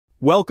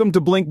Welcome to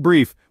Blink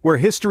Brief, where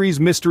history's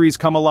mysteries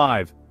come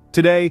alive.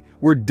 Today,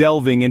 we're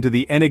delving into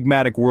the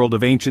enigmatic world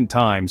of ancient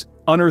times,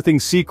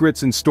 unearthing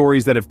secrets and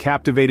stories that have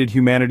captivated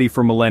humanity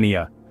for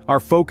millennia. Our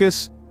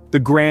focus? The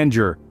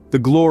grandeur, the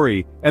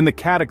glory, and the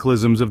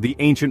cataclysms of the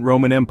ancient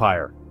Roman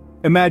Empire.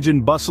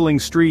 Imagine bustling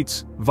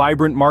streets,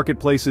 vibrant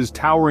marketplaces,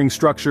 towering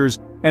structures,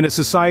 and a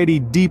society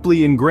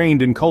deeply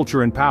ingrained in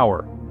culture and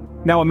power.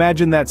 Now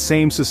imagine that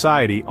same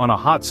society on a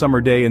hot summer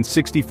day in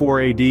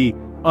 64 AD,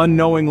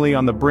 unknowingly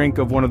on the brink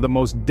of one of the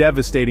most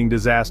devastating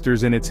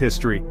disasters in its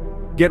history.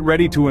 Get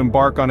ready to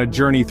embark on a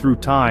journey through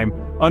time,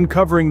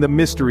 uncovering the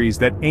mysteries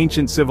that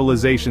ancient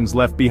civilizations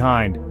left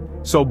behind.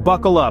 So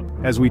buckle up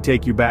as we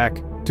take you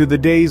back to the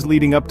days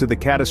leading up to the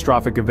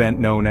catastrophic event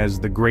known as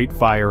the Great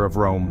Fire of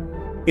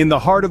Rome. In the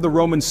heart of the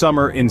Roman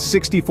summer in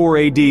 64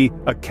 AD,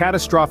 a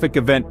catastrophic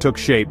event took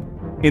shape.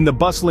 In the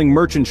bustling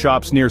merchant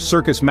shops near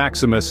Circus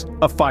Maximus,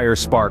 a fire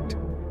sparked.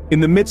 In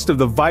the midst of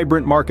the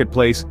vibrant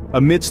marketplace,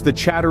 amidst the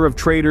chatter of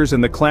traders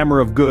and the clamor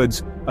of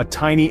goods, a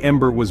tiny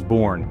ember was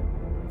born.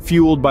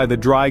 Fueled by the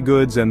dry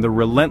goods and the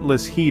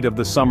relentless heat of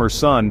the summer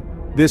sun,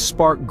 this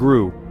spark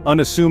grew,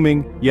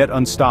 unassuming yet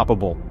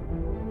unstoppable.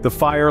 The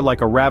fire,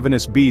 like a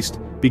ravenous beast,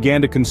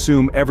 began to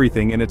consume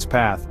everything in its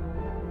path.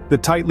 The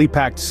tightly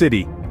packed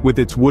city, with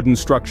its wooden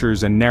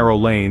structures and narrow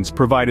lanes,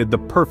 provided the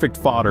perfect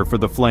fodder for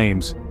the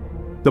flames.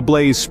 The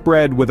blaze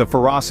spread with a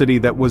ferocity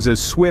that was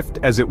as swift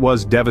as it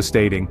was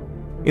devastating.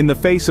 In the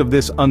face of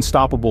this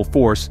unstoppable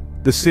force,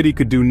 the city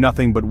could do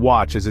nothing but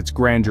watch as its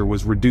grandeur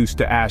was reduced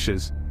to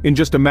ashes. In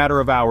just a matter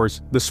of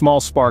hours, the small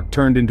spark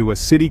turned into a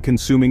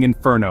city-consuming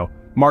inferno,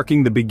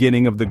 marking the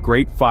beginning of the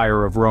Great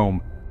Fire of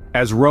Rome.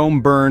 As Rome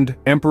burned,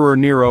 Emperor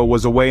Nero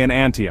was away in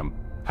Antium.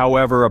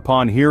 However,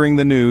 upon hearing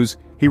the news,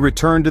 he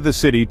returned to the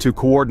city to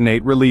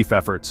coordinate relief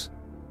efforts.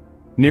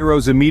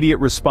 Nero's immediate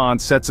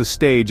response sets a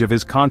stage of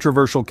his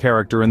controversial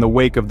character in the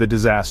wake of the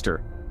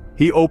disaster.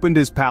 He opened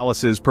his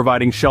palaces,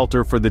 providing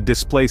shelter for the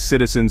displaced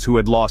citizens who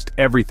had lost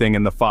everything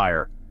in the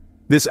fire.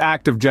 This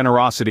act of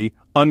generosity,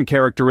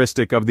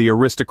 uncharacteristic of the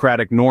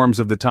aristocratic norms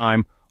of the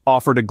time,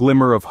 offered a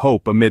glimmer of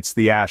hope amidst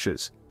the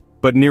ashes.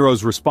 But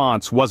Nero's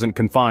response wasn't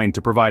confined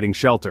to providing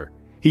shelter.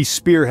 He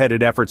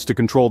spearheaded efforts to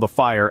control the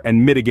fire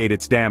and mitigate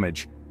its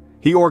damage.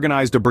 He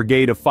organized a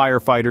brigade of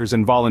firefighters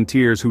and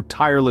volunteers who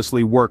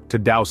tirelessly worked to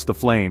douse the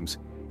flames.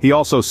 He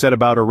also set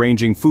about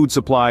arranging food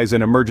supplies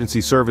and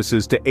emergency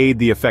services to aid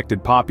the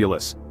affected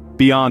populace.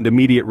 Beyond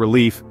immediate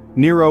relief,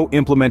 Nero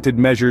implemented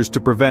measures to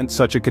prevent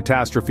such a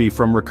catastrophe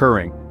from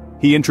recurring.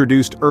 He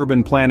introduced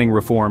urban planning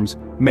reforms,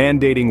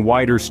 mandating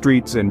wider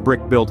streets and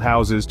brick-built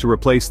houses to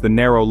replace the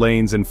narrow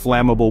lanes and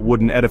flammable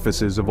wooden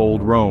edifices of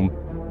old Rome.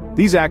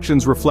 These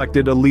actions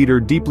reflected a leader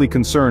deeply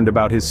concerned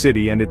about his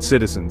city and its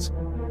citizens.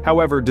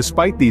 However,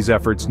 despite these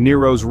efforts,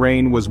 Nero's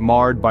reign was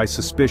marred by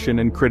suspicion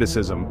and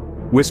criticism.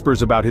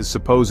 Whispers about his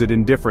supposed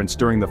indifference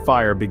during the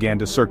fire began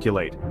to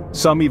circulate.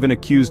 Some even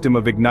accused him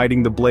of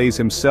igniting the blaze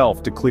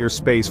himself to clear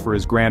space for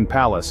his grand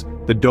palace,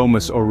 the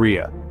Domus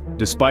Aurea.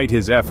 Despite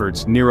his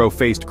efforts, Nero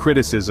faced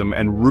criticism,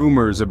 and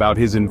rumors about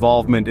his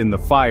involvement in the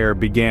fire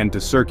began to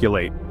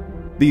circulate.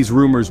 These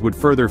rumors would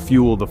further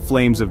fuel the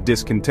flames of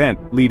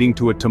discontent, leading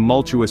to a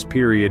tumultuous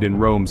period in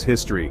Rome's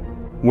history.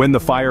 When the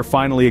fire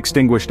finally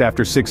extinguished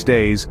after 6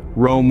 days,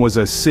 Rome was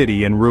a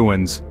city in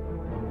ruins.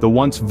 The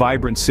once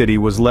vibrant city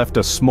was left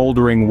a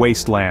smoldering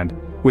wasteland,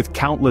 with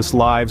countless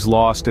lives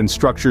lost and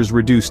structures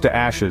reduced to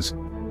ashes.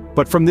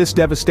 But from this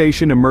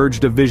devastation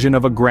emerged a vision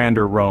of a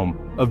grander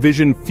Rome, a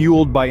vision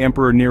fueled by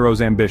Emperor Nero's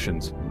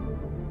ambitions.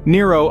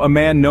 Nero, a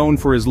man known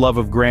for his love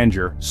of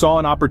grandeur, saw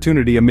an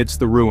opportunity amidst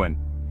the ruin.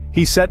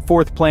 He set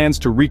forth plans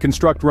to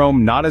reconstruct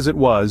Rome not as it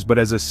was, but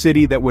as a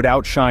city that would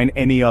outshine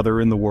any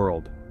other in the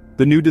world.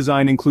 The new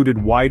design included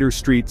wider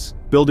streets,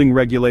 building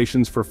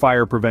regulations for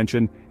fire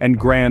prevention, and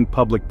grand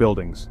public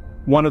buildings.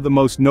 One of the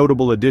most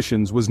notable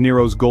additions was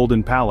Nero's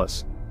Golden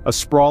Palace, a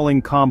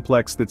sprawling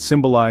complex that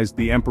symbolized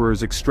the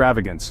emperor's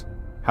extravagance.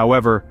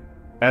 However,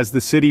 as the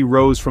city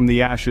rose from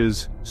the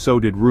ashes, so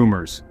did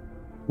rumors.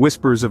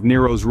 Whispers of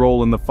Nero's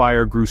role in the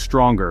fire grew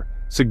stronger,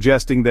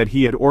 suggesting that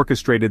he had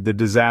orchestrated the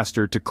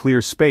disaster to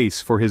clear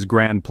space for his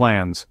grand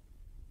plans.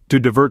 To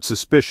divert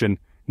suspicion,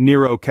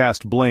 Nero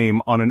cast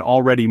blame on an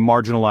already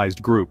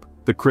marginalized group,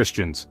 the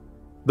Christians.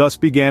 Thus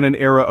began an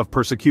era of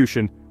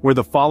persecution, where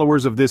the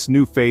followers of this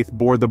new faith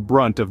bore the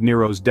brunt of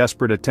Nero's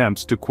desperate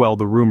attempts to quell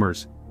the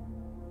rumors.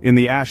 In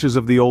the ashes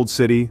of the old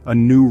city, a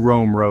new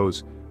Rome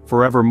rose,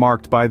 forever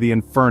marked by the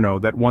inferno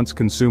that once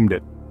consumed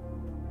it.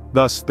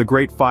 Thus, the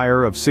Great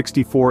Fire of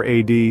 64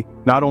 AD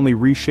not only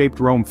reshaped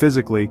Rome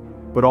physically,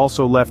 but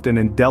also left an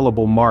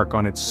indelible mark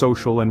on its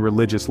social and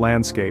religious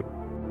landscape.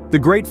 The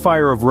Great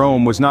Fire of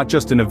Rome was not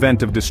just an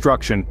event of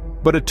destruction,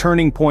 but a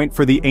turning point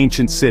for the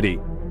ancient city.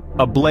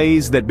 A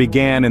blaze that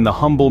began in the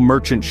humble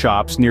merchant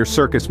shops near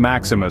Circus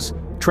Maximus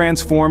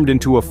transformed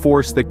into a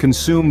force that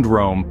consumed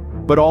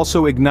Rome, but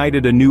also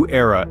ignited a new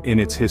era in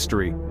its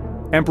history.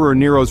 Emperor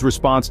Nero's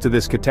response to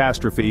this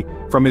catastrophe,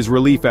 from his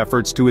relief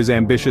efforts to his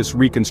ambitious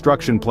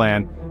reconstruction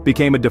plan,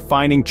 became a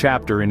defining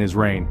chapter in his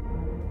reign.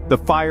 The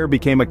fire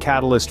became a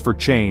catalyst for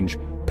change,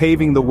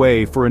 paving the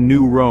way for a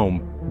new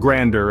Rome,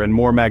 grander and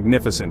more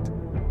magnificent.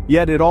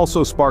 Yet it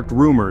also sparked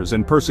rumors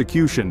and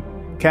persecution,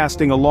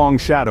 casting a long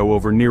shadow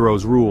over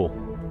Nero's rule.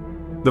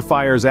 The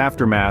fire's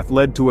aftermath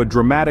led to a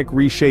dramatic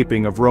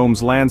reshaping of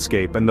Rome's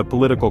landscape and the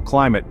political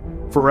climate,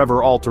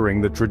 forever altering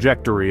the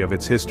trajectory of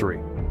its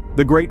history.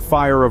 The Great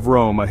Fire of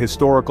Rome, a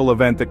historical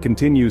event that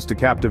continues to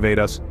captivate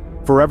us,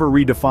 forever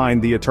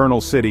redefined the eternal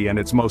city and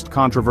its most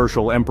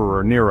controversial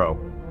emperor, Nero.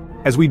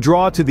 As we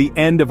draw to the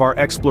end of our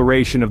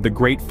exploration of the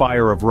Great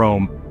Fire of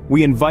Rome,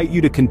 we invite you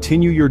to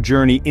continue your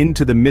journey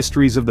into the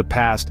mysteries of the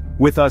past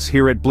with us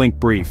here at Blink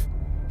Brief.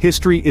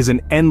 History is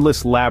an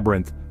endless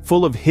labyrinth,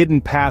 full of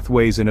hidden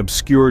pathways and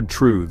obscured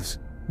truths.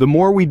 The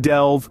more we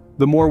delve,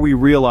 the more we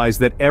realize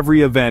that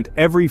every event,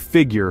 every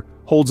figure,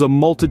 holds a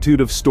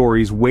multitude of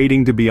stories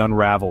waiting to be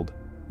unraveled.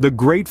 The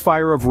Great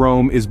Fire of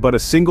Rome is but a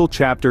single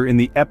chapter in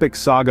the epic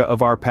saga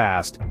of our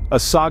past, a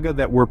saga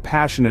that we're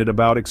passionate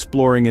about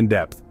exploring in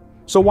depth.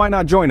 So why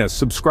not join us,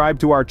 subscribe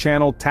to our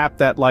channel, tap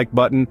that like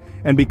button,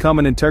 and become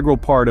an integral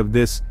part of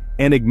this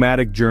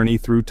enigmatic journey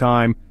through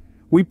time.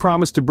 We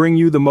promise to bring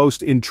you the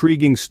most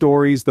intriguing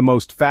stories, the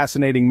most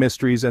fascinating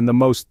mysteries, and the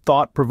most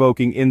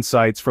thought-provoking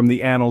insights from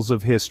the annals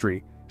of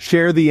history.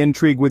 Share the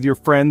intrigue with your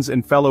friends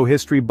and fellow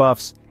history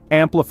buffs,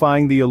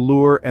 amplifying the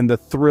allure and the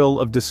thrill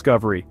of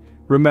discovery.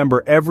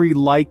 Remember, every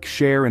like,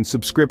 share, and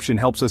subscription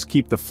helps us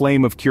keep the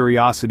flame of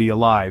curiosity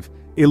alive,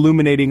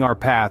 illuminating our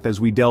path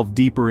as we delve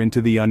deeper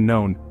into the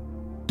unknown.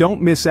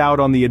 Don't miss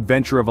out on the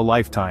adventure of a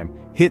lifetime.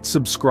 Hit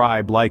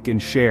subscribe, like,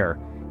 and share.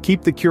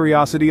 Keep the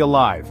curiosity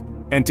alive.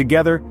 And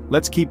together,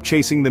 let's keep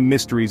chasing the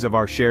mysteries of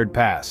our shared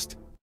past.